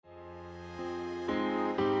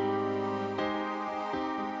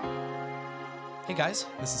Hey guys,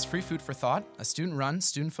 this is Free Food for Thought, a student-run,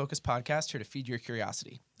 student-focused podcast here to feed your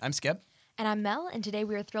curiosity. I'm Skip. And I'm Mel, and today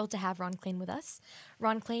we are thrilled to have Ron Klain with us.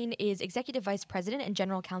 Ron Klain is Executive Vice President and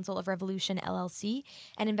General Counsel of Revolution LLC,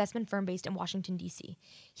 an investment firm based in Washington, D.C.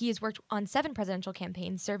 He has worked on 7 presidential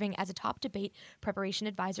campaigns, serving as a top debate preparation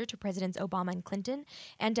advisor to Presidents Obama and Clinton,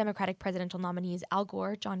 and Democratic presidential nominees Al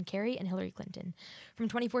Gore, John Kerry, and Hillary Clinton. From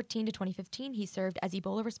 2014 to 2015, he served as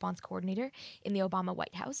Ebola response coordinator in the Obama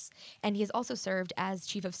White House, and he has also served as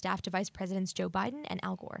Chief of Staff to Vice Presidents Joe Biden and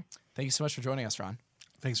Al Gore. Thank you so much for joining us, Ron.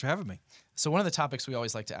 Thanks for having me. So one of the topics we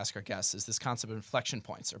always like to ask our guests is this concept of inflection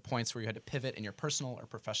points, or points where you had to pivot in your personal or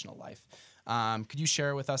professional life. Could you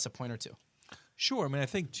share with us a point or two? Sure. I mean, I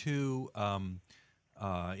think two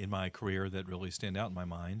in my career that really stand out in my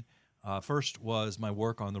mind. First was my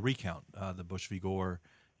work on the recount, the Bush v. Gore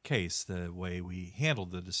case, the way we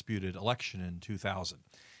handled the disputed election in 2000.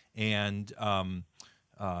 And, the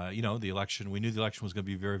election, we knew the election was going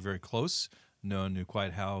to be very, very close. No one knew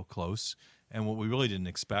quite how close. And what we really didn't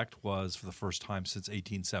expect was, for the first time since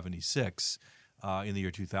 1876, in the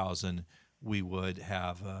year 2000, we would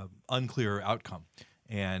have an unclear outcome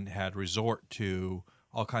and had resort to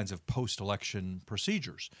all kinds of post-election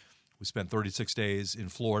procedures. We spent 36 days in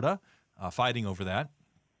Florida fighting over that.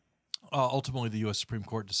 Ultimately, the U.S. Supreme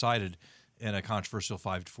Court decided in a controversial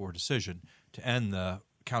 5-4 decision to end the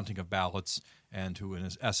counting of ballots and to, in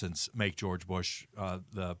essence, make George Bush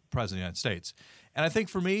the president of the United States. And I think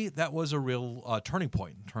for me, that was a real turning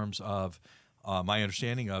point in terms of my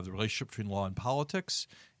understanding of the relationship between law and politics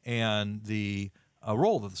and the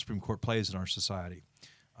role that the Supreme Court plays in our society.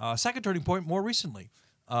 Second turning point, more recently,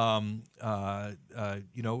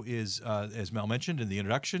 is, as Mel mentioned in the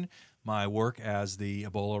introduction, my work as the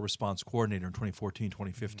Ebola response coordinator in 2014,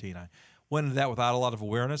 2015. I went into that without a lot of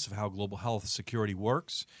awareness of how global health security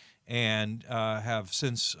works, and have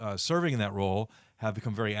since serving in that role, have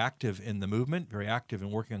become very active in the movement, very active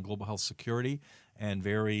in working on global health security, and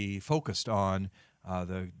very focused on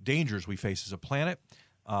the dangers we face as a planet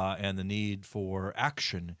and the need for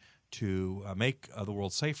action to make the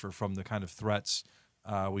world safer from the kind of threats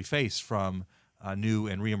we face from new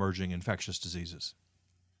and reemerging infectious diseases.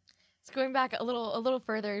 So going back a little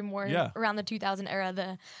further, more around the 2000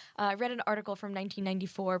 era, I read an article from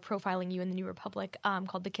 1994 profiling you in the New Republic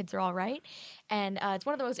called "The Kids Are All Right," and it's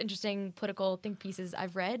one of the most interesting political think pieces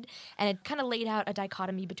I've read, and it kind of laid out a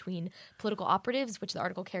dichotomy between political operatives, which the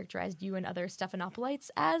article characterized you and other Stephanopolites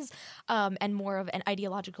as, and more of an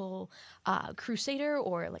ideological crusader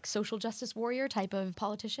or like social justice warrior type of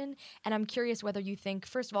politician. And I'm curious whether you think,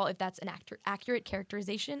 first of all, if that's an accurate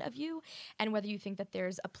characterization of you, and whether you think that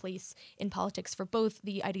there's a place in politics for both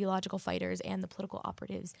the ideological fighters and the political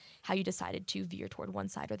operatives, how you decided to veer toward one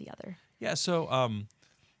side or the other. Yeah, so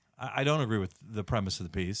I don't agree with the premise of the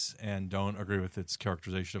piece and don't agree with its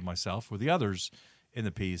characterization of myself or the others in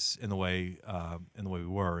the piece in the way we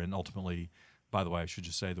were. And ultimately, by the way, I should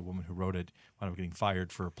just say the woman who wrote it wound up getting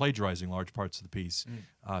fired for plagiarizing large parts of the piece.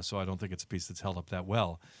 So I don't think it's a piece that's held up that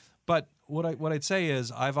well. But what I'd say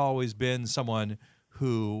is I've always been someone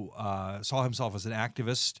who saw himself as an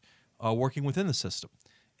activist working within the system,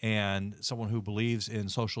 and someone who believes in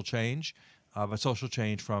social change, but social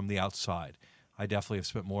change from the outside. I definitely have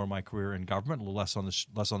spent more of my career in government, a little less on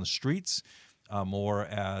the streets, more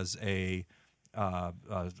as a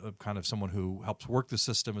kind of someone who helps work the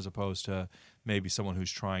system as opposed to maybe someone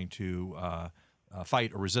who's trying to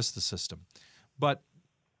fight or resist the system. But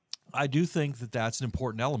I do think that that's an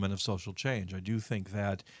important element of social change. I do think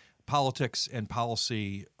that politics and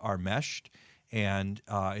policy are meshed, and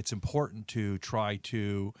it's important to try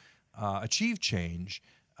to achieve change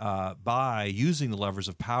by using the levers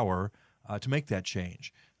of power to make that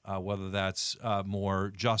change, whether that's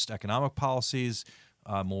more just economic policies,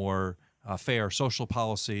 more fair social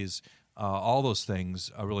policies. All those things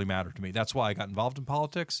really matter to me. That's why I got involved in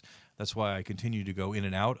politics. That's why I continue to go in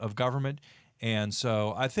and out of government. And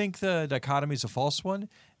so I think the dichotomy is a false one,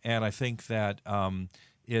 and I think that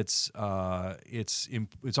it's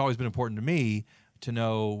always been important to me to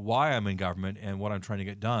know why I'm in government and what I'm trying to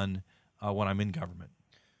get done when I'm in government.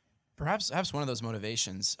 Perhaps one of those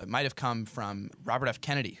motivations might have come from Robert F.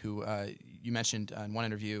 Kennedy, who you mentioned in one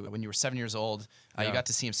interview when you were 7 years old. You got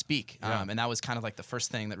to see him speak, and that was kind of like the first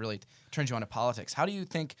thing that really turned you on to politics. How do you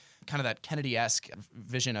think kind of that Kennedy-esque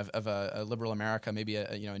vision of a liberal America, maybe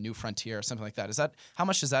a new frontier or something like that, how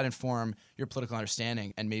much does that inform your political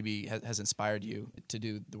understanding and maybe has inspired you to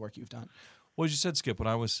do the work you've done? Well, as you said, Skip, when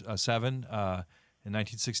I was 7 in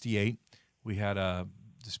 1968, we had a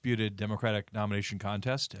disputed Democratic nomination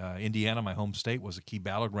contest. Indiana, my home state, was a key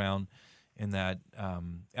battleground in that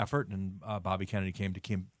effort, and Bobby Kennedy came to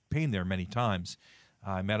campaigned there many times.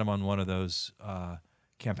 I met him on one of those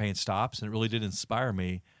campaign stops, and it really did inspire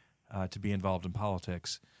me to be involved in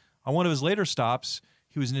politics. On one of his later stops,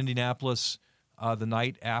 he was in Indianapolis the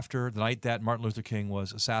night that Martin Luther King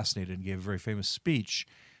was assassinated, and gave a very famous speech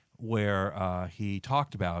where he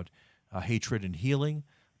talked about hatred and healing,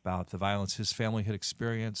 about the violence his family had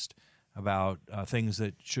experienced, about things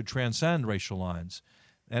that should transcend racial lines.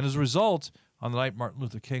 And as a result, on the night Martin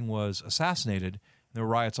Luther King was assassinated, there were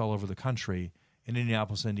riots all over the country. In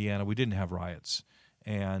Indianapolis, Indiana, we didn't have riots,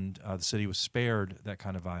 and the city was spared that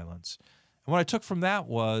kind of violence. And what I took from that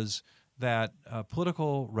was that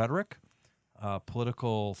political rhetoric,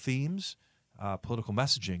 political themes, political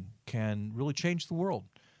messaging can really change the world,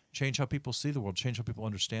 change how people see the world, change how people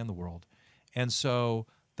understand the world. And so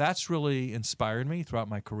that's really inspired me throughout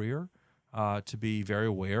my career to be very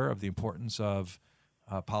aware of the importance of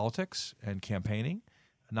politics and campaigning,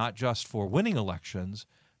 not just for winning elections,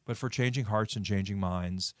 but for changing hearts and changing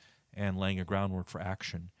minds and laying a groundwork for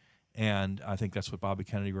action. And I think that's what Bobby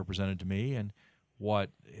Kennedy represented to me, and what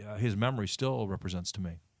his memory still represents to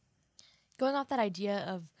me. Going off that idea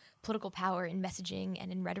of political power in messaging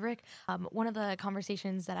and in rhetoric, one of the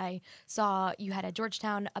conversations that I saw you had at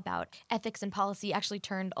Georgetown about ethics and policy actually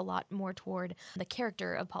turned a lot more toward the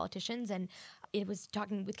character of politicians, and it was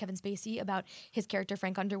talking with Kevin Spacey about his character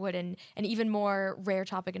Frank Underwood, and an even more rare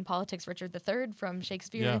topic in politics, Richard III from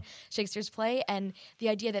Shakespeare's play, and the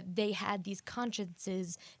idea that they had these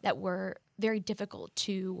consciences that were very difficult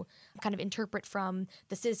to kind of interpret from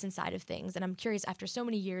the citizen side of things. And I'm curious, after so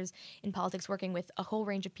many years in politics, working with a whole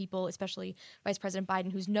range of people, especially Vice President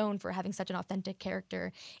Biden, who's known for having such an authentic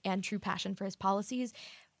character and true passion for his policies,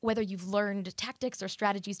 whether you've learned tactics or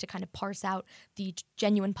strategies to kind of parse out the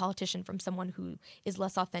genuine politician from someone who is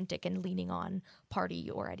less authentic and leaning on party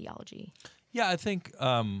or ideology. Yeah, I think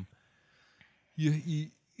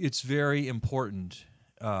it's very important.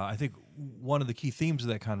 I think one of the key themes of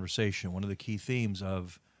that conversation, one of the key themes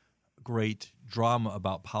of great drama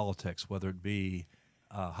about politics, whether it be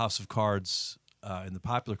House of Cards in the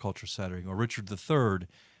popular culture setting or Richard III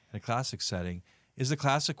in a classic setting, is the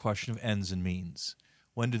classic question of ends and means.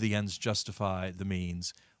 When do the ends justify the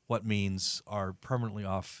means? What means are permanently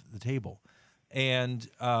off the table? And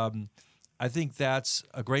I think that's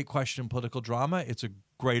a great question in political drama. It's a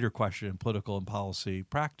greater question in political and policy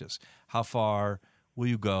practice. How far will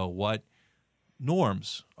you go? What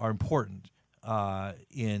norms are important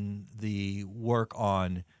in the work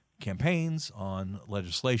on campaigns, on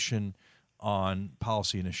legislation, on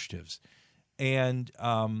policy initiatives? And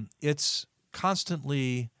it's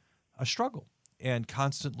constantly a struggle and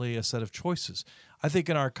constantly a set of choices. I think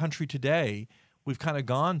in our country today, we've kind of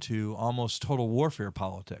gone to almost total warfare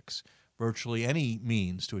politics, virtually any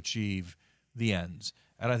means to achieve the ends.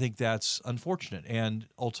 And I think that's unfortunate and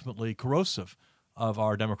ultimately corrosive of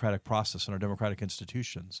our democratic process and our democratic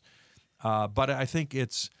institutions. But I think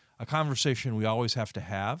it's a conversation we always have to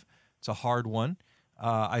have. It's a hard one.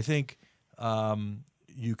 I think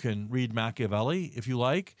you can read Machiavelli if you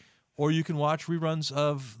like, or you can watch reruns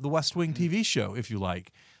of the West Wing TV show if you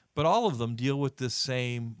like. But all of them deal with this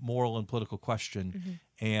same moral and political question,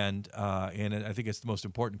 and I think it's the most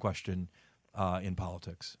important question in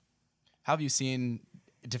politics. How have you seen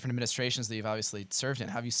different administrations that you've obviously served in?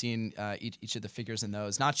 How have you seen each of the figures in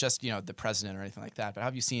those? Not just the president or anything like that, but how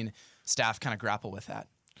have you seen staff kind of grapple with that?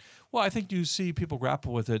 Well, I think you see people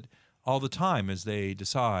grapple with it all the time as they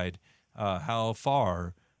decide how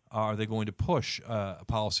far are they going to push a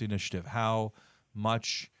policy initiative? How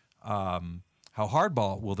much, how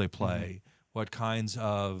hardball will they play? What kinds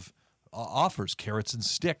of offers, carrots and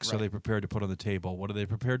sticks, are they prepared to put on the table? What are they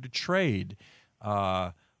prepared to trade?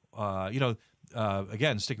 Again,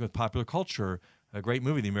 sticking with popular culture, a great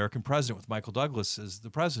movie, The American President, with Michael Douglas as the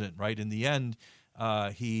president, right? In the end,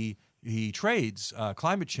 he trades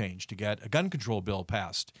climate change to get a gun control bill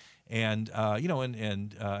passed. And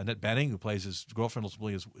Annette Bening, who plays his girlfriend,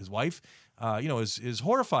 ultimately his wife, is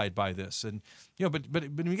horrified by this. And but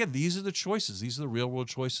again, these are the choices. These are the real world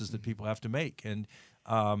choices that people have to make. And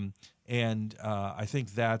I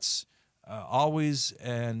think that's always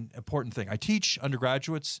an important thing. I teach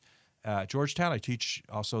undergraduates at Georgetown. I teach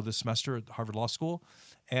also this semester at Harvard Law School,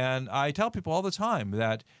 and I tell people all the time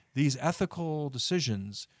that these ethical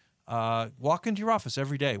decisions. Walk into your office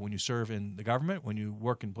every day when you serve in the government, when you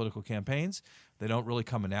work in political campaigns. They don't really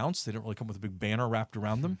come announced. They don't really come with a big banner wrapped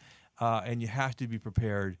around them. And you have to be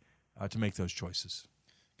prepared to make those choices.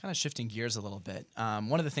 Kind of shifting gears a little bit.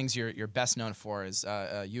 One of the things you're best known for is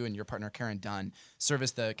you and your partner Karen Dunn serve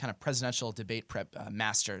as the kind of presidential debate prep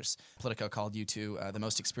masters. Politico called you two the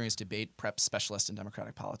most experienced debate prep specialist in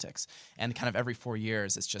Democratic politics. And kind of every 4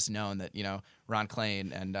 years, it's just known that Ron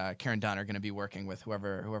Klain and Karen Dunn are going to be working with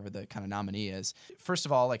whoever the kind of nominee is. First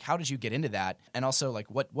of all, like, how did you get into that? And also, like,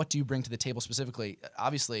 what do you bring to the table specifically?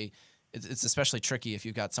 Obviously, it's especially tricky if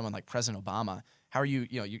you've got someone like President Obama. How are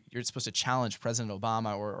you're supposed to challenge President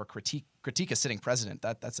Obama or critique a sitting president?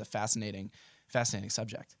 That's a fascinating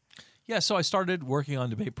subject. Yeah, so I started working on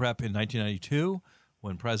debate prep in 1992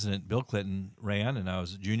 when President Bill Clinton ran, and I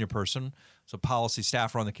was a junior person, so policy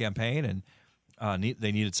staffer on the campaign, and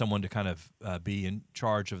they needed someone to kind of be in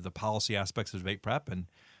charge of the policy aspects of debate prep, and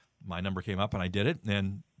my number came up, and I did it,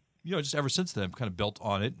 and just ever since then, I've kind of built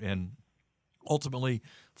on it, and ultimately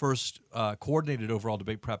first coordinated overall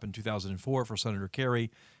debate prep in 2004 for Senator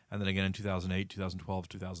Kerry, and then again in 2008, 2012,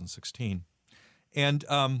 2016. And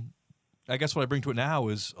I guess what I bring to it now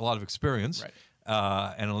is a lot of experience, right.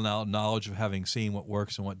 And a knowledge of having seen what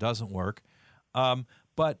works and what doesn't work.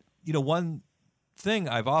 But one thing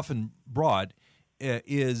I've often brought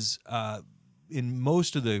is in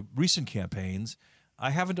most of the recent campaigns,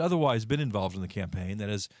 I haven't otherwise been involved in the campaign. That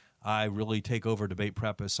is, I really take over debate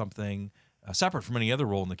prep as something separate from any other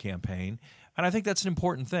role in the campaign. And I think that's an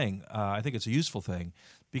important thing. I think it's a useful thing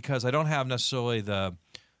because I don't have necessarily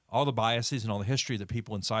all the biases and all the history that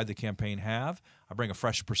people inside the campaign have. I bring a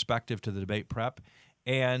fresh perspective to the debate prep,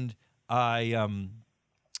 and I'm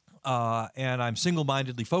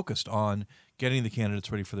single-mindedly focused on getting the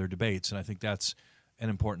candidates ready for their debates, and I think that's an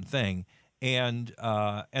important thing. And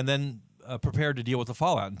then prepared to deal with the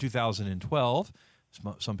fallout. In 2012,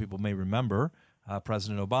 some people may remember,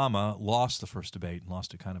 President Obama lost the first debate and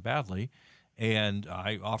lost it kind of badly, and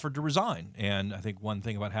I offered to resign. And I think one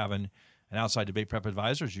thing about having an outside debate prep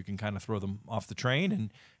advisor is you can kind of throw them off the train,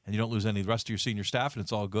 and you don't lose any of the rest of your senior staff, and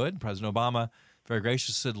it's all good. President Obama very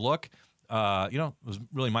graciously said, look, it was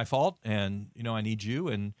really my fault, and I need you,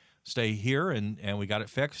 and stay here, and we got it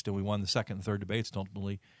fixed, and we won the second and third debates, and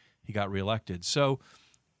ultimately he got reelected. So,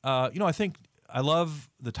 I think I love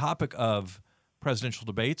the topic of presidential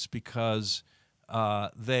debates because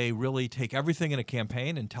they really take everything in a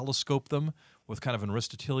campaign and telescope them with kind of an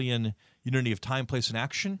Aristotelian unity of time, place, and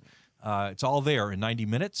action. It's all there in 90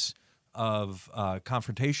 minutes of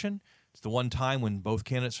confrontation. It's the one time when both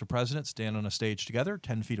candidates for president stand on a stage together,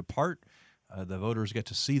 10 feet apart. The voters get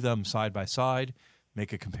to see them side by side,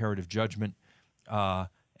 make a comparative judgment,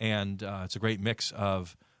 and it's a great mix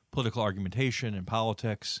of political argumentation and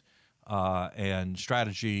politics and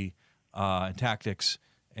strategy and tactics,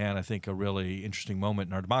 and I think a really interesting moment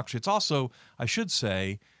in our democracy. It's also, I should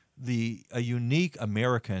say, a unique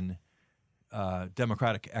American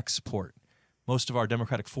democratic export. Most of our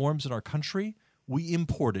democratic forms in our country, we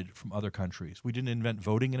imported from other countries. We didn't invent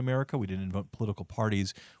voting in America. We didn't invent political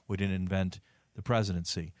parties. We didn't invent the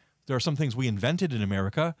presidency. There are some things we invented in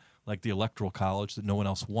America, like the Electoral College, that no one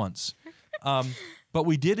else wants. But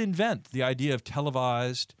we did invent the idea of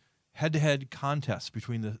televised head-to-head contests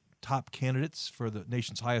between the top candidates for the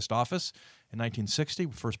nation's highest office in 1960,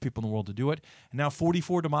 first people in the world to do it. And now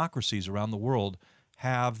 44 democracies around the world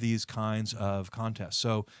have these kinds of contests.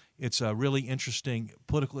 So it's a really interesting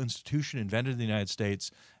political institution invented in the United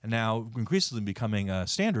States and now increasingly becoming a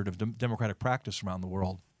standard of democratic practice around the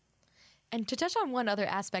world. And to touch on one other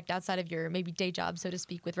aspect outside of your maybe day job, so to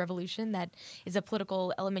speak, with Revolution, that is a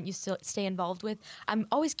political element you still stay involved with. I'm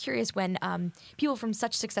always curious when people from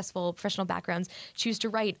such successful professional backgrounds choose to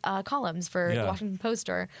write columns for the Washington Post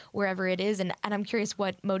or wherever it is. And I'm curious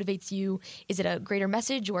what motivates you. Is it a greater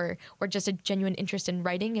message or just a genuine interest in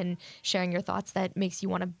writing and sharing your thoughts that makes you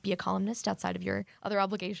want to be a columnist outside of your other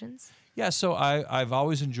obligations? Yeah, so I've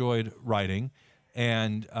always enjoyed writing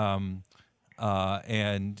and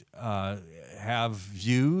have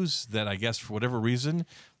views that I guess for whatever reason,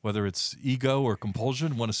 whether it's ego or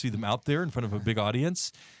compulsion, want to see them out there in front of a big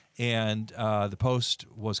audience. And the Post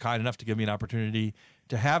was kind enough to give me an opportunity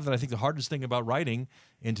to have that. I think the hardest thing about writing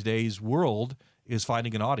in today's world is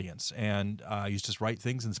finding an audience. And I used to just write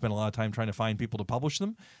things and spend a lot of time trying to find people to publish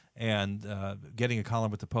them. And getting a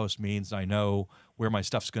column with the Post means I know where my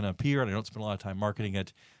stuff's going to appear, and I don't spend a lot of time marketing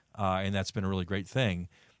it. And that's been a really great thing.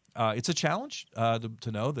 It's a challenge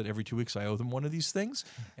to know that every 2 weeks I owe them one of these things,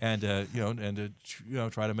 and to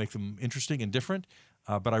try to make them interesting and different.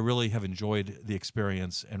 But I really have enjoyed the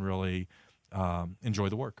experience and really enjoy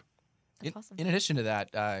the work. That's awesome. In addition to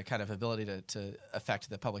that kind of ability to affect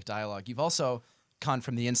the public dialogue, you've also con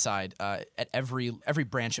from the inside at every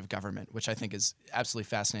branch of government, which I think is absolutely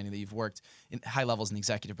fascinating. That you've worked in high levels in the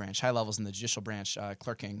executive branch, high levels in the judicial branch,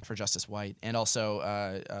 clerking for Justice White, and also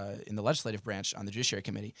in the legislative branch on the Judiciary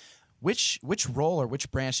Committee. Which role or which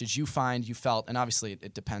branch did you find you felt, and obviously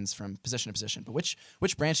it depends from position to position, but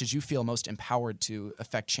which branch did you feel most empowered to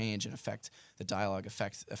affect change and affect the dialogue,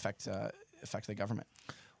 affect the government?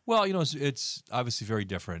 Well, it's obviously very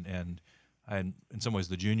different, and in some ways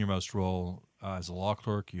the junior-most role as a law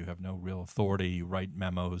clerk, you have no real authority. You write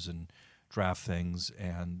memos and draft things,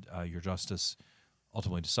 and your justice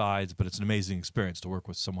ultimately decides. But it's an amazing experience to work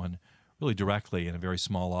with someone really directly in a very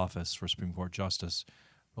small office for Supreme Court justice.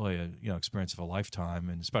 Really a experience of a lifetime,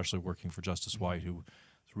 and especially working for Justice White, who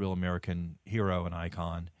is a real American hero and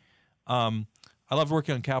icon. I loved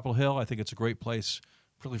working on Capitol Hill. I think it's a great place,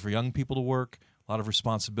 particularly for young people to work. A lot of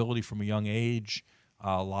responsibility from a young age.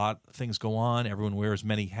 A lot of things go on. Everyone wears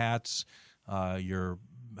many hats. You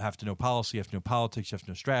have to know policy, you have to know politics, you have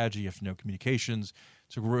to know strategy, you have to know communications.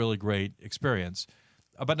 It's a really great experience.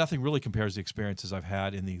 But nothing really compares to the experiences I've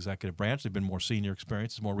had in the executive branch. They've been more senior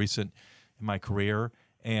experiences, more recent in my career.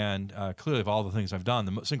 And clearly, of all the things I've done,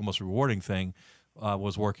 the single most rewarding thing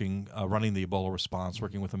was running the Ebola response,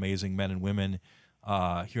 working with amazing men and women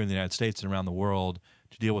here in the United States and around the world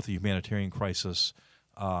to deal with the humanitarian crisis,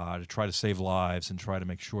 to try to save lives and try to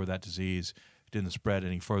make sure that disease didn't spread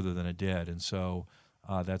any further than it did. And so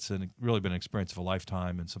that's really been an experience of a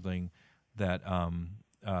lifetime and something that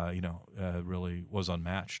really was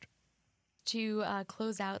unmatched. To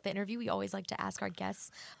close out the interview, we always like to ask our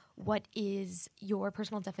guests, what is your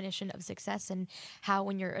personal definition of success, and how,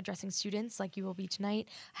 when you're addressing students like you will be tonight,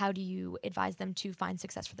 how do you advise them to find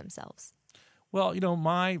success for themselves? Well,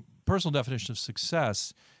 my personal definition of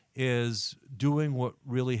success is doing what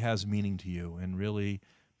really has meaning to you and really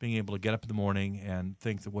being able to get up in the morning and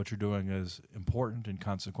think that what you're doing is important and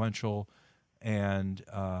consequential and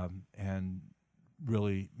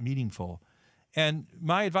really meaningful. And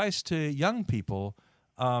my advice to young people,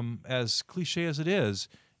 as cliche as it is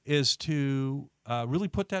to really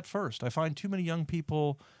put that first. I find too many young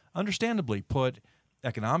people, understandably, put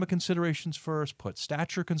economic considerations first, put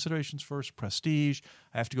stature considerations first, prestige.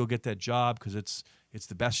 I have to go get that job because it's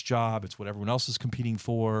the best job. It's what everyone else is competing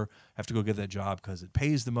for. I have to go get that job because it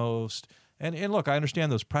pays the most. And look, I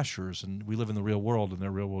understand those pressures, and we live in the real world, and there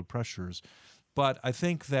are real world pressures. But I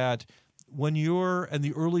think that when you're in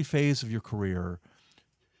the early phase of your career,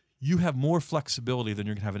 you have more flexibility than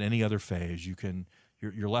you're going to have in any other phase.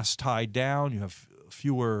 You're less tied down. You have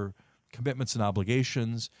fewer commitments and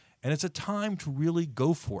obligations. And it's a time to really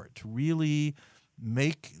go for it, to really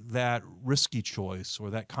make that risky choice or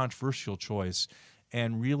that controversial choice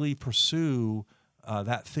and really pursue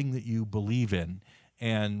that thing that you believe in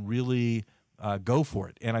and really go for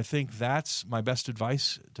it. And I think that's my best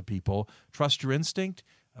advice to people. Trust your instinct,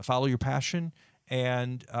 follow your passion,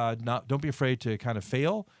 and don't be afraid to kind of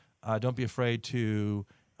fail. Don't be afraid to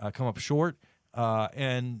come up short.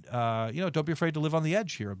 And don't be afraid to live on the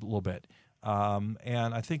edge here a little bit. And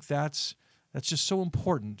I think that's just so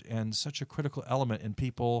important and such a critical element in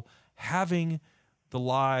people having the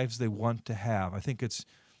lives they want to have. I think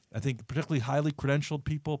particularly highly credentialed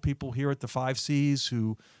people here at the 5 Cs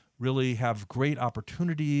who really have great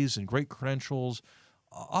opportunities and great credentials,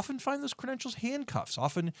 often find those credentials handcuffs,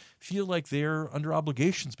 often feel like they're under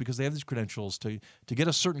obligations because they have these credentials to get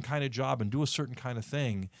a certain kind of job and do a certain kind of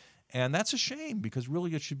thing. And that's a shame, because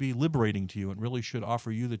really it should be liberating to you and really should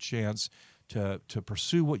offer you the chance to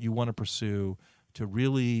pursue what you want to pursue, to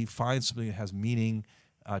really find something that has meaning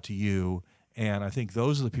to you. And I think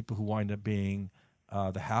those are the people who wind up being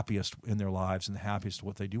the happiest in their lives and the happiest at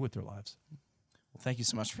what they do with their lives. Well, thank you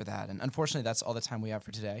so much for that. And unfortunately, that's all the time we have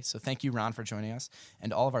for today. So thank you, Ron, for joining us.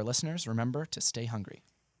 And all of our listeners, remember to stay hungry.